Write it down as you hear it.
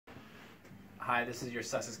Hi, this is your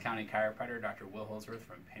Sussex County chiropractor, Dr. Will Holdsworth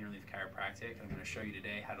from Pain Relief Chiropractic. I'm going to show you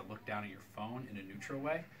today how to look down at your phone in a neutral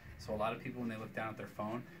way. So a lot of people, when they look down at their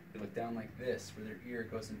phone, they look down like this, where their ear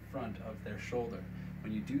goes in front of their shoulder.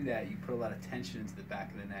 When you do that, you put a lot of tension into the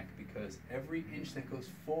back of the neck because every inch that goes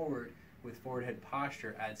forward with forward head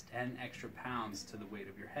posture adds 10 extra pounds to the weight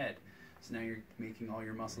of your head. So now you're making all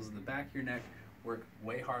your muscles in the back of your neck work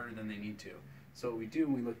way harder than they need to. So what we do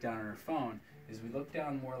when we look down at our phone is we look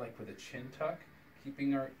down more like with a chin tuck,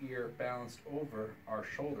 keeping our ear balanced over our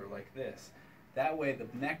shoulder like this. That way the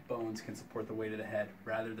neck bones can support the weight of the head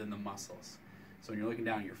rather than the muscles. So when you're looking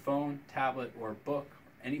down at your phone, tablet, or book,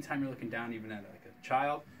 anytime you're looking down even at like a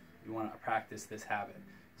child, you want to practice this habit.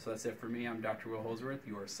 So that's it for me. I'm Dr. Will Holdsworth,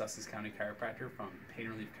 your Sussex County chiropractor from Pain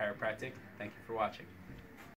Relief Chiropractic. Thank you for watching.